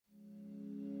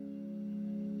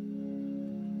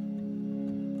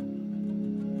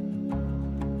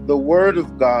the word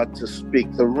of God to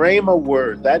speak, the Rhema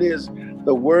word. That is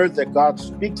the word that God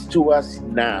speaks to us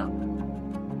now.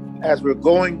 As we're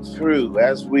going through,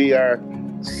 as we are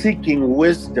seeking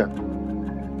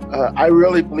wisdom, I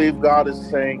really believe God is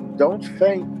saying, don't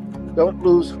faint, don't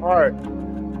lose heart,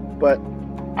 but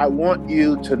I want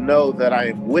you to know that I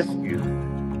am with you.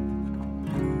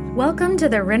 Welcome to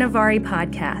the Renovari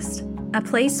Podcast, a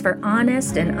place for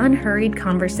honest and unhurried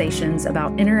conversations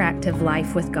about interactive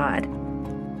life with God.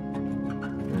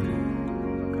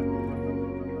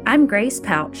 I'm Grace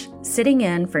Pouch, sitting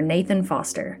in for Nathan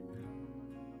Foster.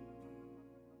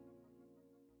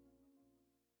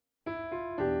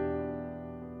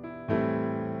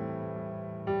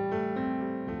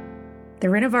 The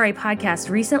Renovari Podcast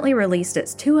recently released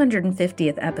its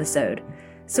 250th episode,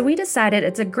 so we decided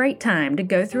it's a great time to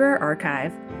go through our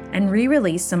archive and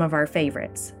re-release some of our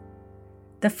favorites.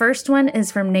 The first one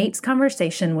is from Nate's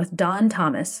conversation with Donn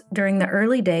Thomas during the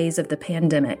early days of the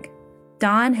pandemic.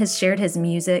 Donn has shared his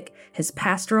music, his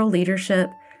pastoral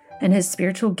leadership, and his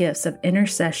spiritual gifts of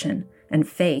intercession and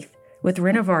faith with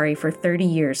Renovari for 30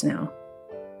 years now.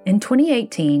 In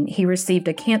 2018, he received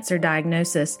a cancer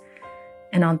diagnosis,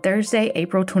 and on Thursday,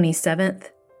 April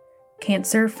 27th,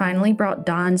 cancer finally brought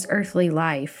Donn's earthly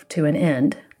life to an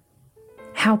end.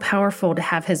 How powerful to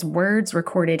have his words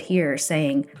recorded here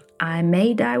saying, "I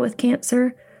may die with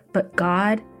cancer, but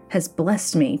God has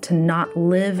blessed me to not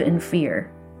live in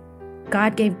fear."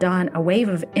 God gave Donn a wave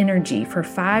of energy for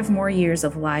 5 more years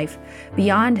of life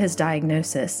beyond his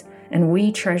diagnosis, and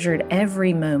we treasured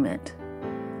every moment.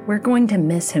 We're going to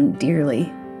miss him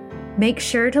dearly. Make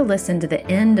sure to listen to the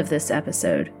end of this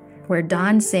episode, where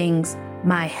Donn sings,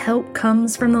 "My help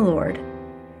comes from the Lord,"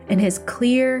 in his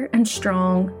clear and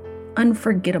strong,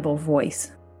 unforgettable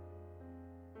voice.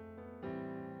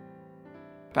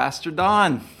 Pastor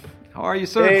Donn, how are you,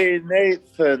 sir? Hey,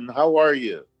 Nathan, how are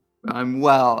you? I'm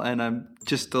well, and I'm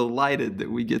just delighted that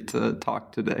we get to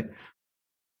talk today.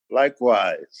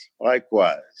 Likewise.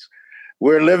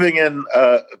 We're living in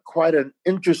quite an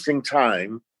interesting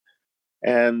time,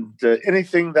 and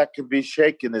anything that can be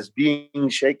shaken is being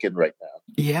shaken right now.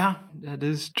 Yeah, that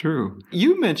is true.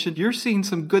 You mentioned you're seeing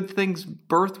some good things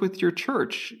birth with your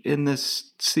church in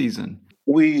this season.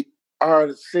 We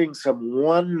are seeing some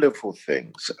wonderful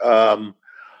things.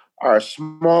 Our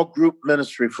small group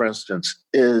ministry, for instance,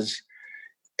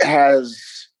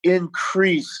 has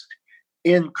increased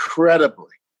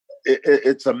incredibly.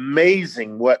 It's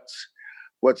amazing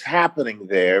what's happening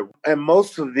there. And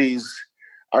most of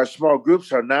our small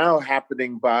groups are now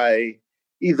happening by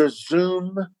either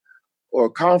Zoom or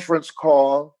conference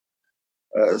call,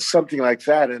 something like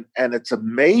that. And it's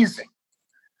amazing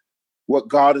what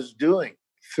God is doing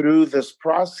through this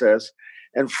process.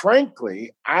 And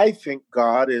frankly, I think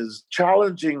God is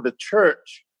challenging the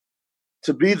church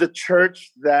to be the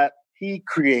church that he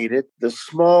created, the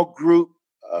small group,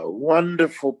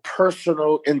 wonderful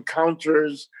personal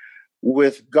encounters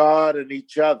with God and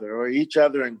each other, or each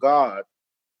other and God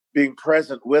being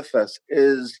present with us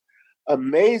is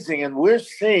amazing. And we're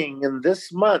seeing in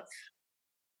this month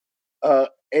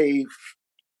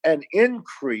an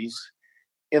increase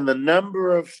in the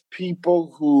number of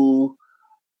people who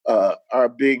are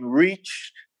being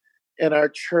reached in our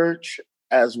church,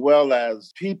 as well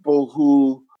as people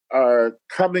who are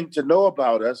coming to know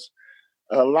about us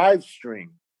live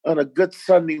stream. On a good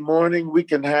Sunday morning, we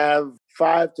can have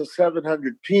 500 to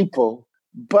 700 people.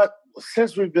 But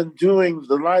since we've been doing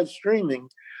the live streaming,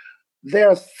 there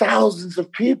are thousands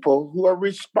of people who are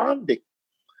responding.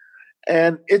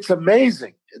 And it's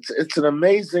amazing. It's an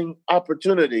amazing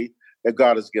opportunity that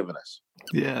God has given us.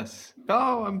 Yes.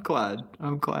 Oh, I'm glad.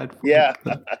 Yeah.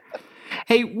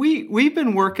 Hey, we've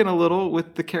been working a little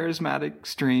with the charismatic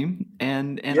stream,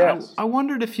 and Yes. I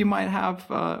wondered if you might have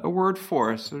a word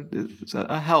for us, or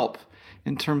a help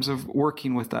in terms of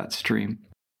working with that stream.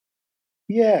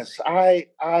 Yes, I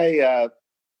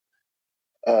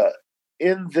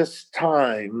in this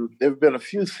time, there have been a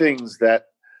few things that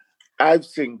I've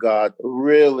seen God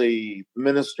really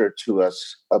minister to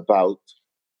us about.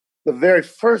 The very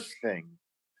first thing,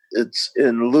 it's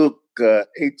in Luke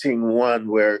 18:1,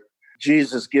 where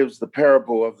Jesus gives the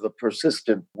parable of the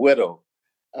persistent widow.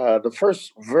 The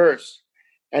first verse,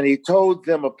 and he told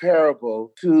them a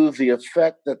parable to the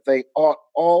effect that they ought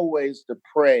always to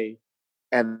pray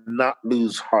and not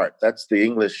lose heart. That's the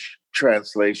English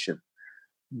translation.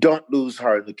 Don't lose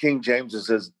heart. The King James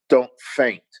says, don't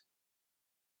faint.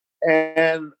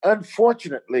 And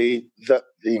unfortunately, the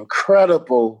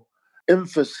incredible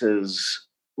emphasis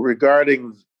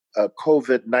regarding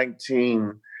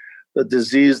COVID-19, the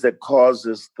disease that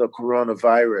causes the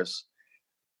coronavirus,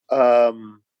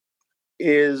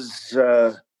 is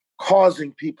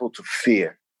causing people to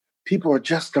fear. People are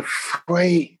just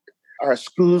afraid. Our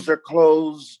schools are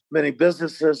closed. Many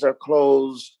businesses are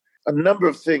closed. A number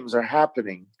of things are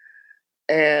happening.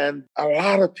 And a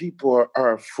lot of people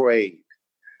are afraid.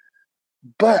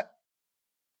 But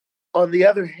on the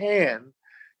other hand,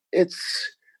 it's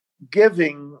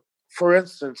giving, for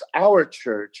instance, our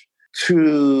church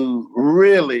to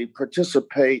really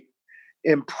participate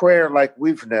in prayer like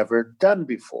we've never done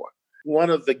before. One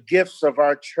of the gifts of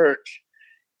our church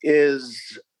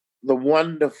is the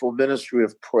wonderful ministry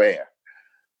of prayer.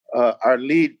 Our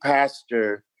lead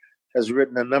pastor has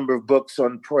written a number of books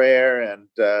on prayer, and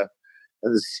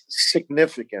it's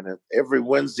significant. Every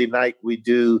Wednesday night we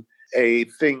do a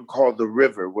thing called The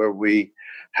River, where we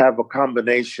have a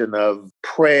combination of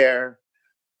prayer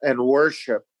and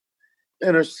worship,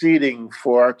 interceding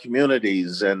for our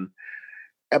communities.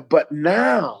 But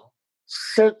now,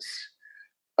 since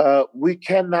we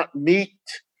cannot meet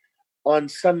on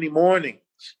Sunday mornings,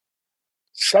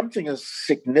 something is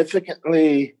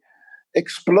significantly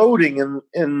exploding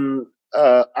in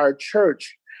our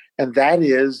church, and that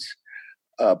is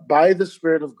by the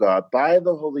Spirit of God, by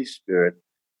the Holy Spirit,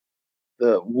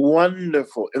 the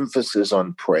wonderful emphasis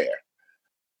on prayer.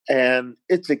 And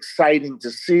it's exciting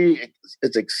to see.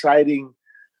 It's exciting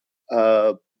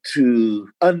to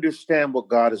understand what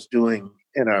God is doing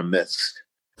in our midst.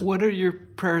 What are your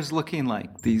prayers looking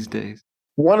like these days?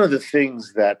 One of the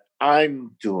things that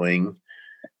I'm doing,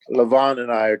 Levon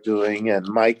and I are doing, and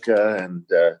Micah and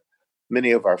many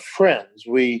of our friends,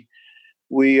 we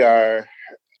are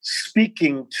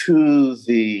speaking to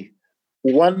the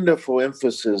wonderful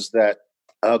emphasis that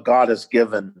God has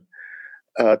given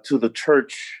to the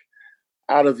church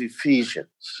out of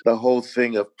Ephesians, the whole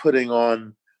thing of putting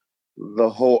on the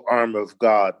whole armor of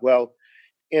God. Well,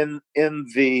 in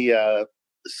the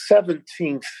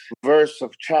 17th verse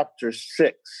of chapter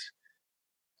 6,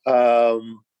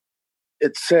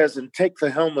 it says, "And take the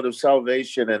helmet of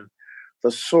salvation and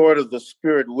the sword of the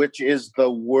Spirit, which is the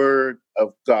word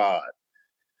of God."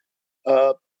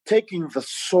 Taking the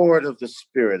sword of the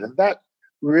Spirit, and that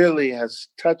really has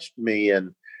touched me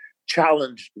and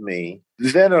challenged me.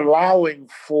 Then allowing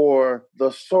for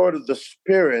the sword of the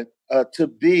Spirit to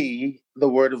be the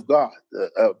word of God.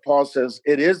 Paul says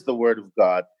it is the word of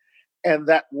God. And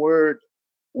that word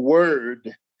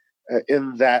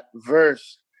in that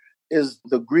verse is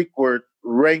the Greek word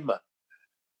rhema.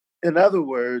 In other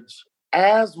words,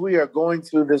 as we are going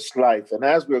through this life and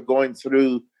as we're going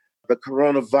through the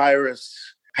coronavirus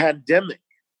pandemic,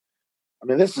 I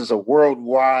mean, this is a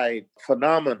worldwide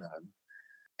phenomenon.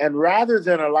 And rather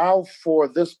than allow for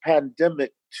this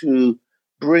pandemic to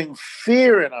bring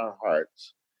fear in our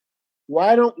hearts,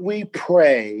 why don't we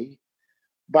pray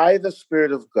by the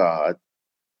Spirit of God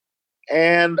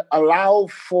and allow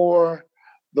for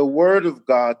the word of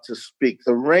God to speak,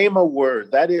 the Rhema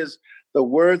word, that is the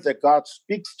word that God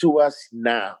speaks to us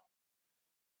now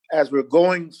as we're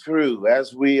going through,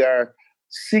 as we are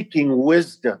seeking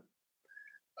wisdom.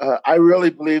 I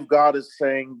really believe God is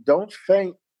saying, don't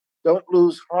faint, don't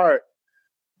lose heart,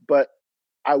 but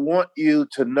I want you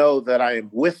to know that I am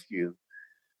with you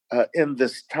in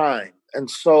this time. And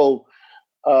so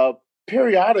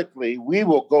periodically we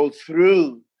will go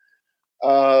through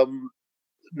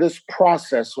this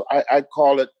process. I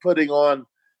call it putting on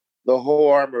the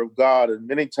whole armor of God. And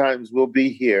many times we'll be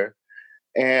here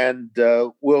and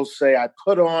we'll say, I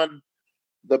put on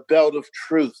the belt of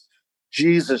truth.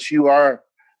 Jesus, you are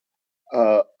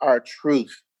our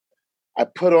truth. I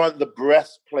put on the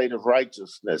breastplate of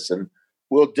righteousness, and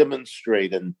we'll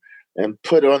demonstrate and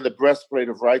put on the breastplate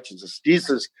of righteousness.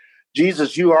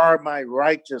 Jesus, you are my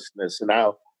righteousness, and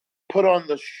I'll put on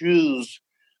the shoes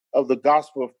of the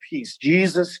gospel of peace.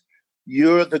 Jesus,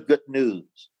 you're the good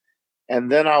news.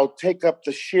 And then I'll take up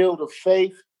the shield of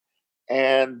faith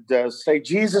and say,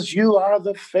 Jesus, you are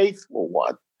the faithful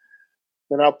one.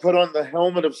 Then I'll put on the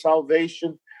helmet of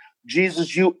salvation.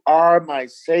 Jesus, you are my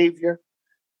Savior.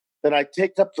 Then I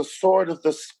take up the sword of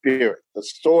the Spirit, the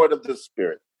sword of the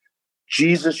Spirit.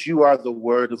 Jesus, you are the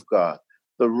word of God,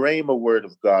 the Rhema word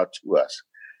of God to us.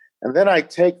 And then I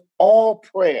take all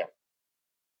prayer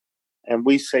and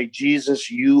we say, Jesus,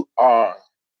 you are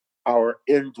our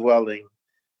indwelling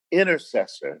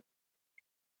intercessor.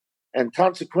 And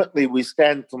consequently, we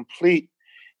stand complete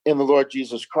in the Lord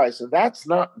Jesus Christ. And that's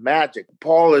not magic.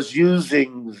 Paul is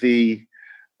using the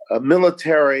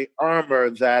military armor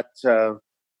that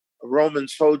Roman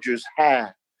soldiers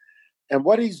had. And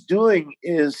what he's doing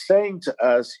is saying to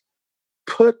us,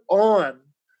 put on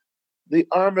the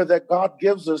armor that God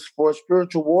gives us for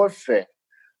spiritual warfare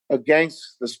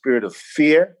against the spirit of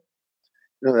fear,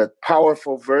 that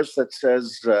powerful verse that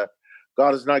says,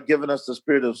 God has not given us the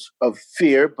spirit of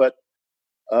fear, but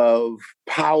of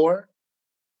power,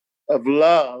 of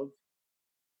love,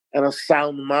 and a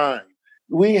sound mind.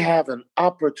 We have an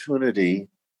opportunity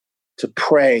to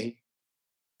pray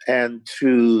and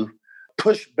to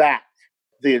push back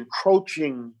the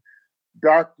encroaching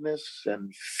darkness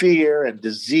and fear and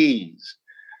disease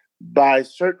by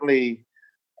certainly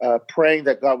praying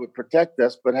that God would protect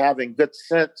us, but having good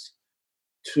sense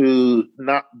to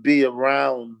not be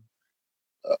around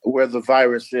where the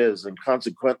virus is, and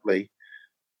consequently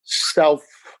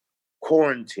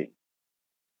self-quarantine.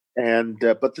 And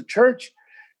but the church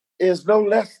is no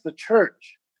less the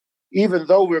church. Even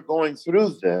though we're going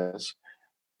through this,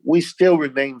 we still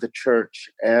remain the church.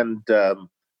 And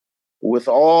with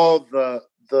all the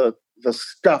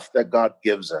stuff that God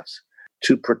gives us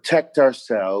to protect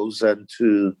ourselves and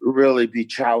to really be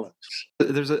challenged.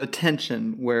 There's a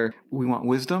tension where we want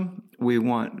wisdom, we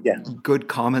want Yes. good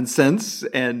common sense,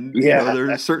 and there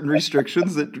are certain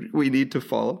restrictions that we need to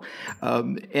follow,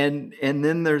 and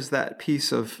then there's that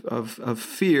piece of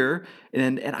fear,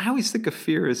 and I always think of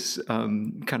fear as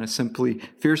kind of simply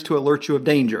fears to alert you of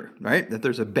danger, right? That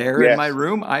there's a bear in my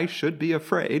room, I should be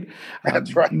afraid.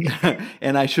 That's right,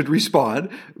 and I should respond.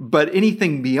 But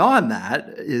anything beyond that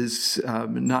is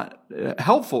not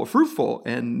helpful, fruitful,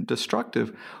 and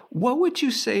destructive. What would you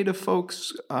say to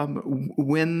folks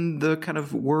when the kind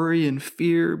of worry and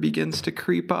fear begins to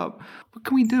creep up? What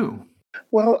can we do?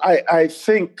 Well, I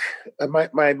think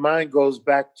my mind goes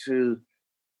back to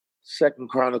 2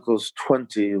 Chronicles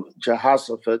 20,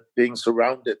 Jehoshaphat being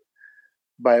surrounded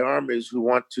by armies who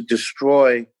want to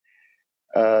destroy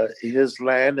his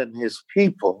land and his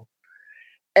people.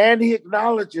 And he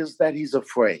acknowledges that he's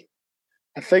afraid.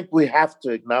 I think we have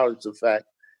to acknowledge the fact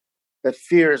that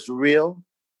fear is real,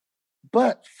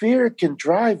 but fear can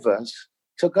drive us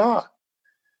to God.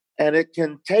 And it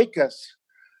can take us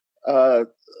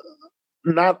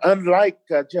not unlike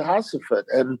Jehoshaphat.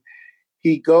 And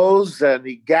he goes and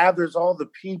he gathers all the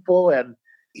people and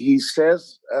he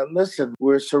says, listen,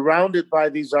 we're surrounded by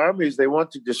these armies. They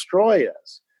want to destroy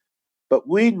us, but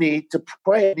we need to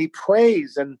pray. And he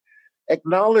prays and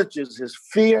acknowledges his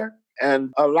fear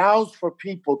and allows for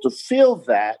people to feel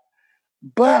that.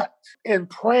 But in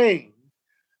praying,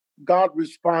 God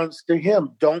responds to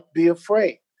him. Don't be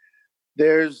afraid.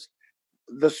 There's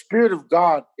the Spirit of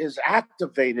God is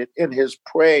activated in his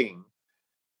praying.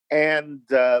 And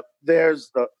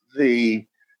there's a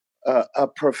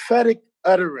prophetic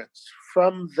utterance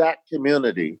from that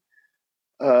community.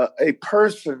 A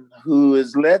person who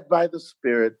is led by the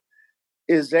Spirit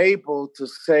is able to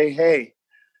say, hey,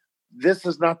 this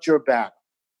is not your battle.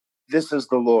 This is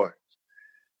the Lord.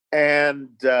 And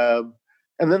then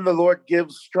the Lord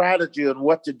gives strategy on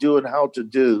what to do and how to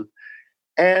do.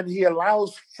 And he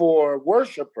allows for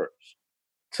worshipers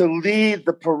to lead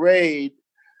the parade.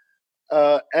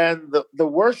 And the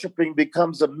worshiping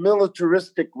becomes a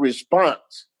militaristic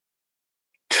response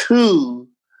to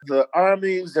the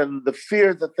armies and the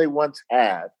fear that they once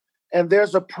had. And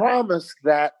there's a promise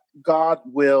that God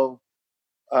will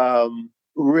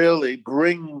really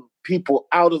bring people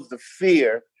out of the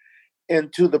fear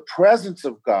into the presence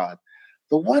of God.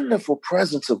 The wonderful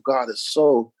presence of God is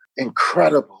so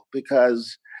incredible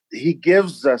because he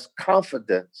gives us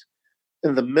confidence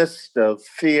in the midst of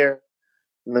fear,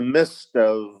 in the midst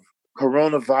of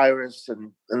coronavirus,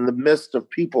 and in the midst of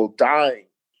people dying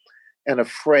and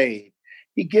afraid.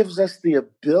 He gives us the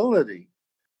ability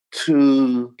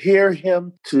to hear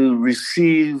him, to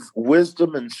receive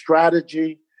wisdom and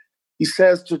strategy. He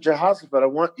says to Jehoshaphat, I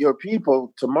want your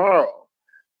people tomorrow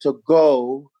to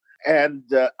go, and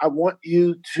I want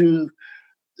you to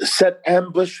set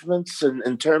ambushments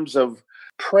in terms of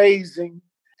praising.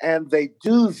 And they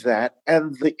do that,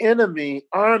 and the enemy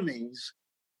armies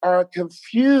are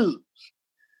confused.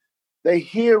 They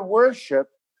hear worship,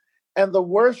 and the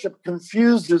worship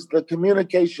confuses the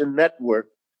communication network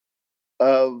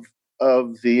of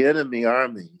the enemy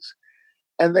armies,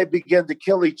 and they begin to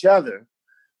kill each other.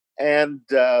 And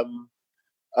then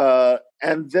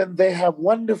they have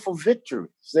wonderful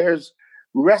victories. There's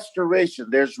restoration,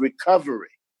 there's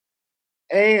recovery,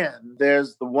 and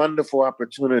there's the wonderful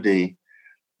opportunity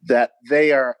that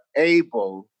they are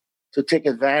able to take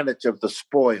advantage of the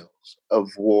spoils of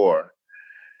war.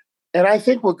 And I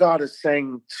think what God is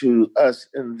saying to us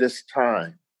in this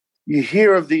time, you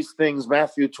hear of these things,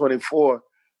 Matthew 24,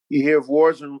 you hear of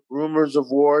wars and rumors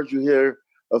of wars, you hear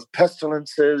of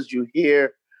pestilences, you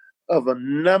hear of a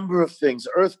number of things,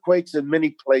 earthquakes in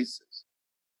many places,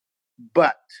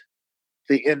 but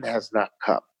the end has not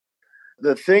come.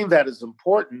 The thing that is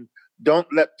important, don't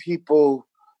let people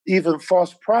even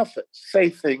false prophets say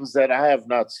things that I have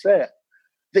not said.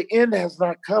 The end has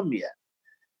not come yet.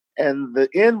 And the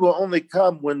end will only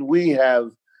come when we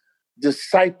have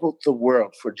discipled the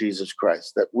world for Jesus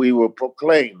Christ, that we will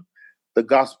proclaim the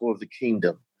gospel of the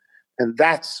kingdom. And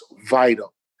that's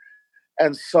vital.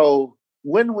 And so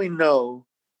when we know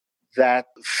that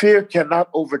fear cannot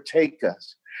overtake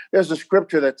us, there's a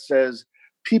scripture that says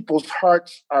people's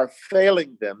hearts are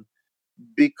failing them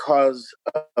because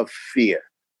of fear.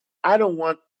 I don't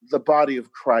want the body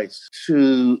of Christ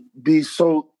to be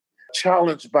so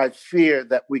challenged by fear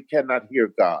that we cannot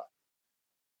hear God,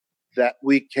 that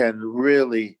we can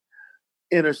really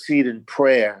intercede in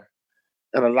prayer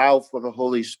and allow for the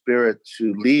Holy Spirit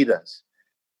to lead us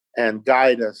and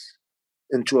guide us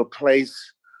into a place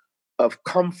of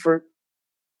comfort.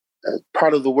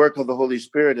 Part of the work of the Holy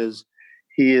Spirit is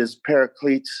He is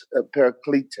Paraclete.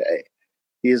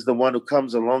 He is the one who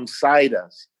comes alongside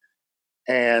us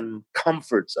and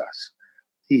comforts us.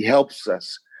 He helps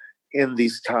us in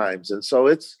these times. And so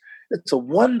it's a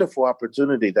wonderful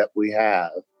opportunity that we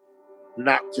have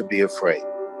not to be afraid.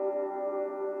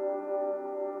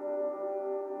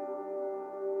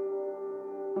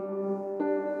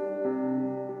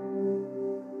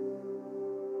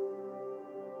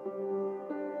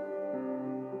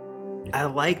 I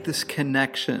like this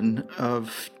connection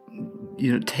of,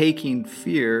 taking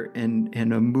fear and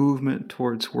a movement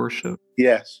towards worship.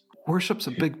 Yes. Worship's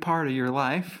a big part of your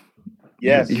life.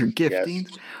 Yes. Your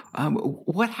giftings. Yes.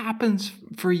 What happens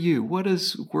for you? What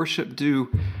does worship do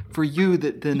for you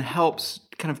that then helps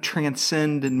kind of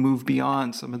transcend and move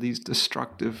beyond some of these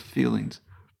destructive feelings?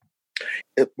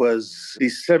 It was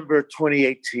December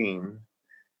 2018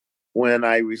 when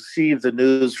I received the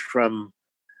news from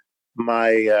my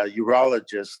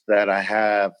urologist that I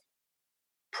have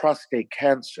prostate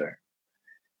cancer.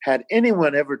 Had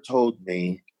anyone ever told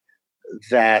me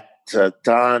that,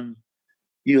 Donn,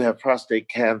 you have prostate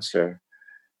cancer,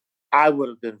 I would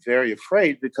have been very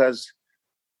afraid because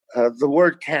the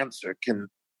word cancer can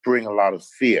bring a lot of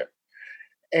fear.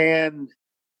 And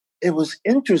it was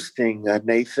interesting,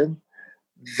 Nathan,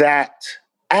 that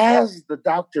as the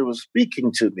doctor was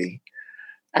speaking to me,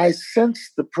 I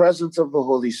sensed the presence of the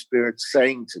Holy Spirit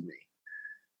saying to me,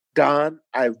 Donn,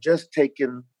 I've just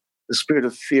taken the spirit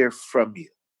of fear from you.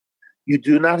 You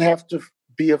do not have to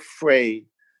be afraid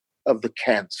of the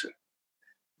cancer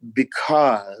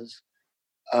because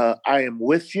I am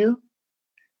with you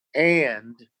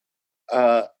and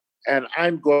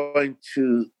I'm going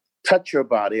to touch your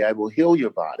body. I will heal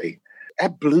your body.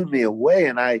 That blew me away.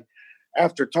 And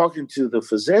after talking to the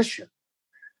physician,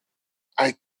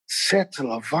 I said to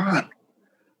LaVon,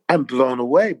 I'm blown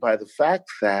away by the fact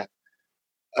that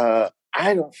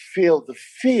I don't feel the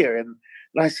fear. And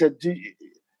I said,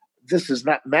 this is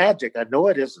not magic. I know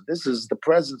it isn't. This is the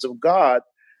presence of God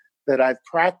that I've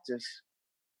practiced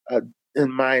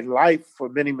in my life for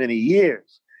many, many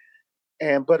years.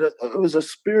 But it was a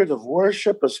spirit of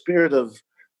worship, a spirit of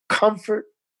comfort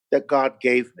that God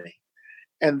gave me.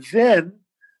 And then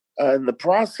in the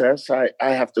process, I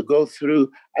have to go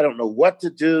through, I don't know what to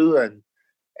do.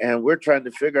 And we're trying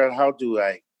to figure out how do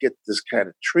I get this kind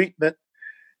of treatment.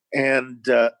 And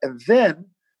then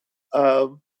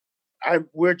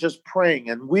we're just praying.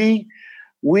 And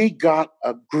we got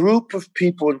a group of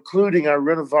people, including our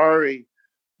Renovari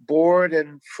board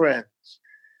and friends.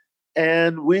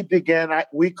 And we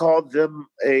we called them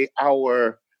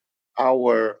our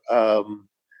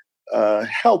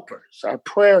helpers, our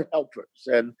prayer helpers.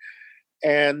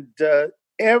 And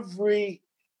every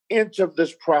inch of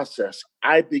this process,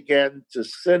 I began to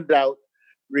send out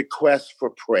requests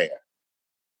for prayer.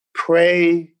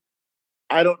 Pray.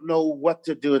 I don't know what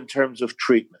to do in terms of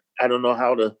treatment. I don't know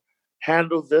how to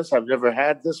handle this. I've never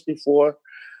had this before.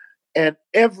 And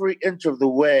every inch of the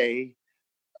way,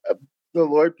 the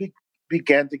Lord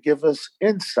began to give us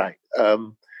insight.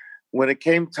 When it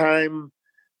came time,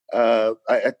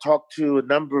 I talked to a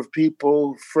number of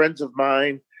people, friends of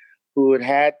mine, who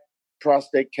had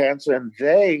prostate cancer, and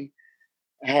they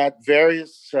had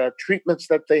various treatments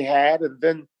that they had. And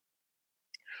then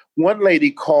one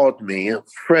lady called me, a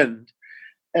friend,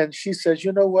 and she says,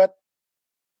 you know what?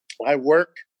 I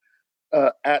work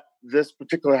at this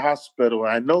particular hospital.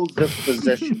 I know this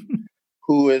physician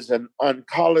who is an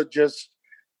oncologist,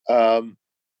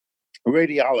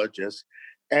 radiologist,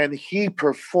 and he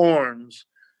performs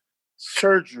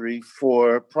surgery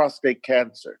for prostate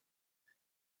cancer.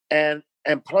 And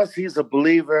plus he's a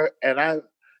believer, and I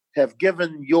have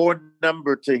given your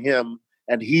number to him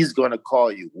and he's going to call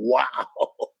you. Wow.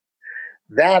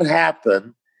 That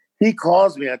happened. He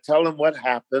calls me. I tell him what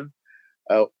happened.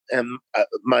 And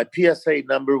my PSA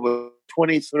number was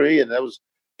 23, and that was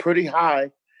pretty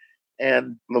high.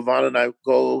 And Levon and I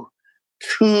go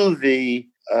to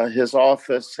his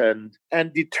office and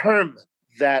determined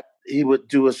that he would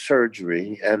do a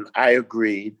surgery, and I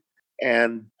agreed.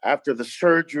 And after the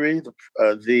surgery,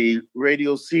 the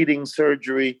radial seeding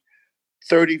surgery,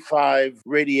 35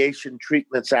 radiation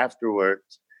treatments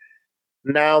afterwards,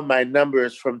 now my number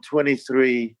is from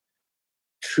 23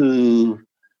 to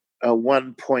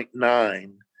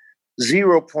 1.9.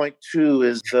 0.2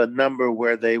 is the number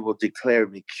where they will declare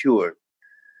me cured.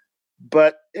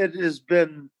 But it has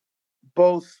been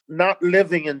both not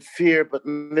living in fear, but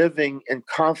living in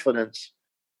confidence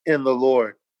in the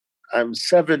Lord. I'm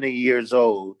 70 years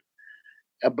old,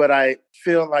 but I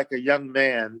feel like a young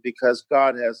man because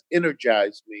God has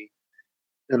energized me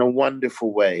in a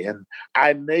wonderful way. And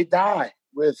I may die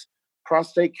with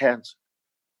prostate cancer.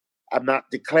 I'm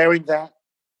not declaring that,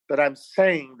 but I'm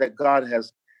saying that God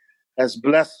has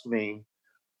blessed me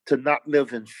to not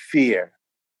live in fear.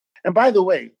 And by the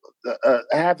way,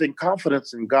 having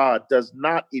confidence in God does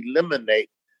not eliminate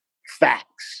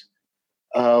facts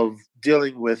of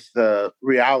dealing with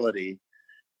reality.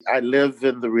 I live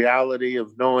in the reality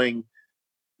of knowing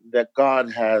that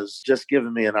God has just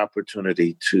given me an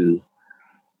opportunity to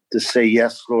say,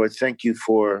 yes, Lord, thank you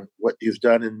for what you've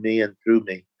done in me and through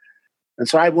me. And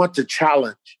so I want to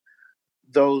challenge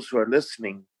those who are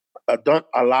listening. Don't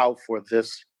allow for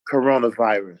this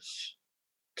coronavirus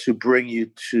to bring you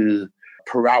to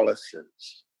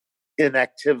paralysis,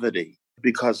 inactivity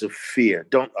because of fear.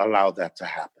 Don't allow that to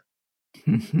happen.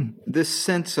 This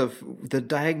sense of the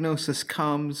diagnosis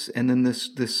comes, and then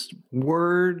this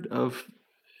word of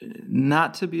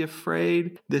not to be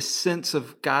afraid, this sense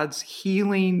of God's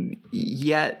healing,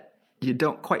 yet you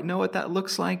don't quite know what that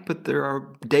looks like, but there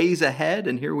are days ahead,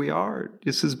 and here we are.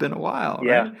 This has been a while,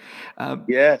 right?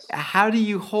 Yes. How do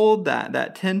you hold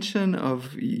that tension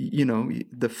of,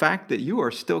 the fact that you are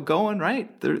still going,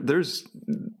 right? This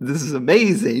is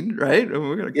amazing, right? And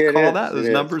we're going to call that. Those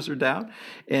numbers are down.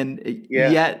 And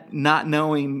yet not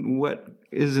knowing what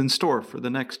is in store for the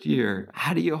next year.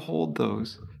 How do you hold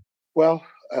those? Well,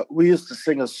 we used to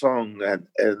sing a song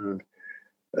in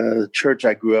the church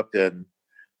I grew up in.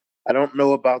 I don't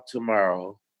know about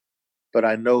tomorrow, but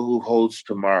I know who holds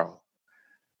tomorrow.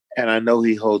 And I know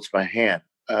he holds my hand.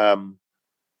 That's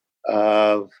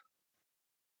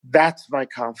my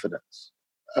confidence.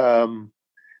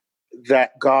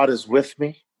 That God is with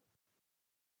me.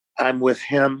 I'm with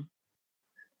him.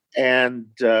 And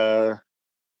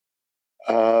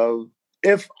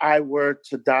if I were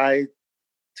to die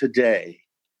today,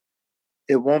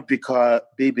 it won't be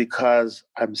because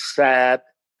I'm sad,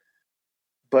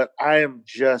 but I am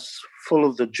just full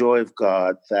of the joy of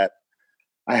God that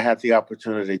I had the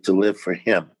opportunity to live for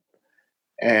him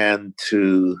and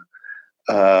to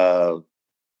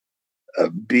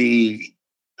be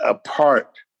a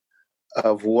part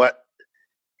of what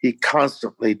he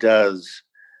constantly does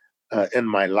in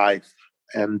my life.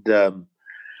 And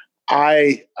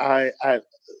I've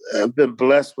been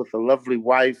blessed with a lovely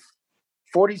wife.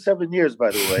 47 years,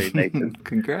 by the way, Nathan.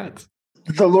 Congrats.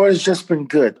 The Lord has just been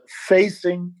good.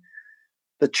 Facing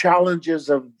the challenges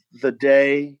of the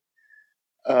day,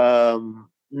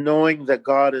 knowing that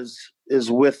God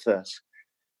is with us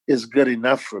is good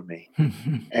enough for me.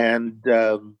 And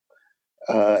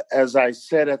as I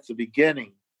said at the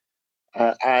beginning,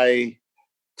 I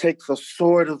take the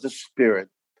sword of the Spirit,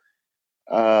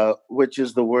 which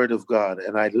is the word of God,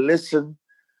 and I listen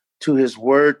to his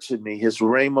word to me, his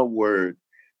Rhema word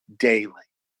daily,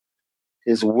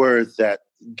 his word that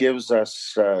gives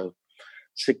us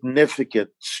significant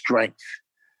strength.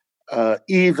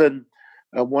 Even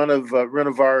one of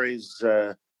Renovari's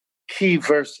key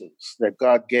verses that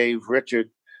God gave Richard,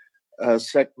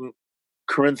 2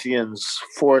 Corinthians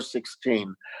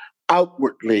 4:16,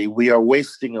 outwardly we are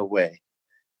wasting away,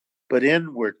 but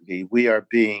inwardly we are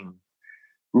being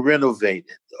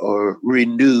renovated or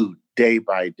renewed day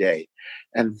by day.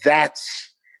 And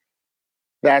that's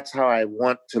how I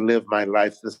want to live my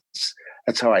life.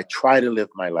 That's how I try to live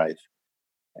my life.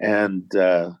 And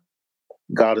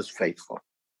God is faithful.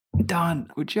 Donn,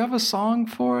 would you have a song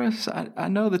for us? I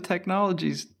know the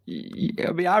technology's,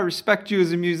 I respect you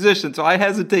as a musician, so I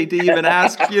hesitate to even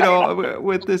ask,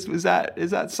 with this, is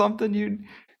that something you'd...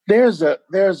 There's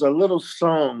a little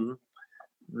song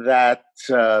that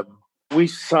we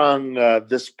sung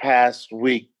this past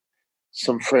week,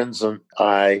 some friends and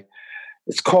I.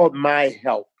 It's called My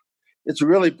Help. It's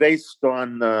really based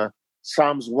on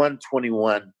Psalms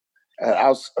 121.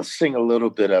 I'll sing a little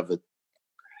bit of it.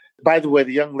 By the way,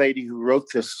 the young lady who wrote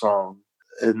this song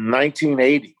in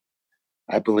 1980,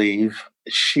 I believe,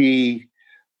 she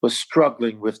was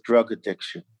struggling with drug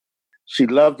addiction. She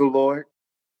loved the Lord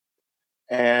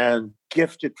and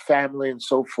gifted family and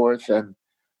so forth,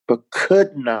 but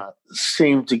could not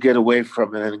seem to get away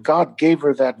from it. And God gave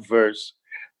her that verse,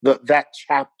 that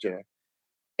chapter.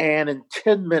 And in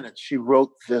 10 minutes, she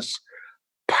wrote this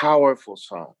powerful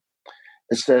song.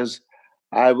 It says,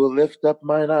 I will lift up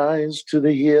mine eyes to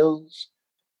the hills,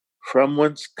 from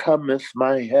whence cometh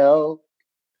my help.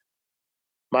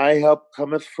 My help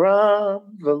cometh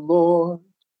from the Lord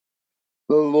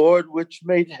which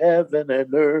made heaven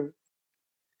and earth.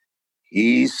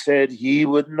 He said he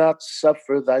would not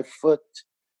suffer thy foot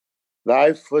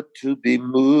to be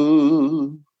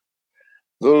moved.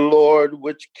 The Lord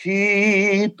which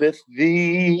keepeth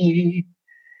thee,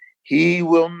 he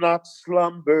will not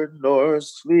slumber nor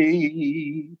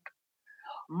sleep.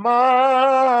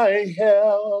 My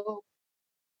help,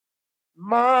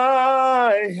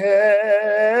 my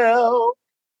help,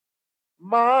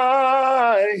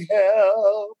 my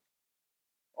help,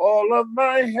 all of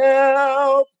my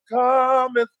help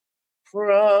cometh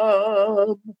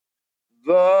from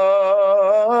the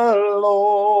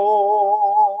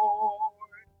Lord.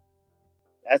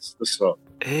 That's the song.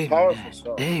 Amen. Powerful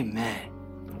song. Amen.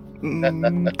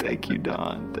 Thank you,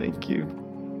 Donn. Thank you.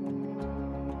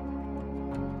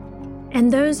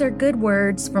 And those are good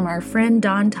words from our friend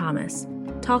Donn Thomas,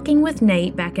 talking with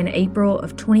Nate back in April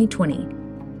of 2020.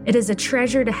 It is a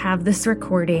treasure to have this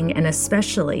recording, and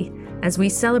especially as we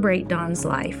celebrate Donn's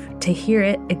life, to hear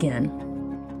it again.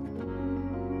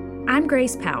 I'm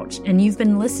Grace Pouch, and you've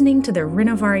been listening to the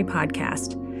Renovari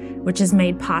podcast, which is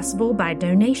made possible by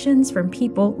donations from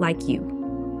people like you.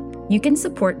 You can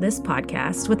support this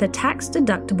podcast with a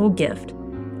tax-deductible gift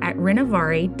at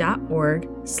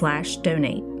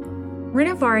renovari.org/donate.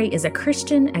 Renovari is a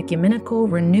Christian ecumenical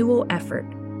renewal effort,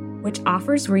 which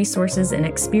offers resources and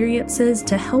experiences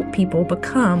to help people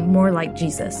become more like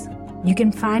Jesus. You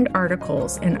can find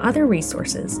articles and other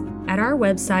resources at our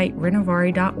website,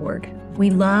 renovari.org.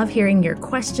 We love hearing your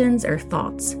questions or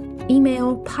thoughts.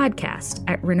 Email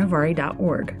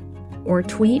podcast@renovari.org or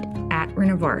tweet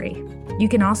 @Renovari. You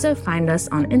can also find us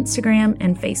on Instagram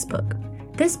and Facebook.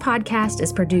 This podcast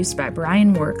is produced by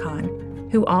Brian Warcon,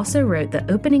 who also wrote the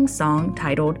opening song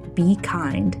titled Be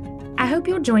Kind. I hope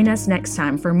you'll join us next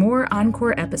time for more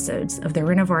Encore episodes of the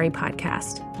Renovari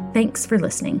podcast. Thanks for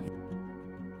listening.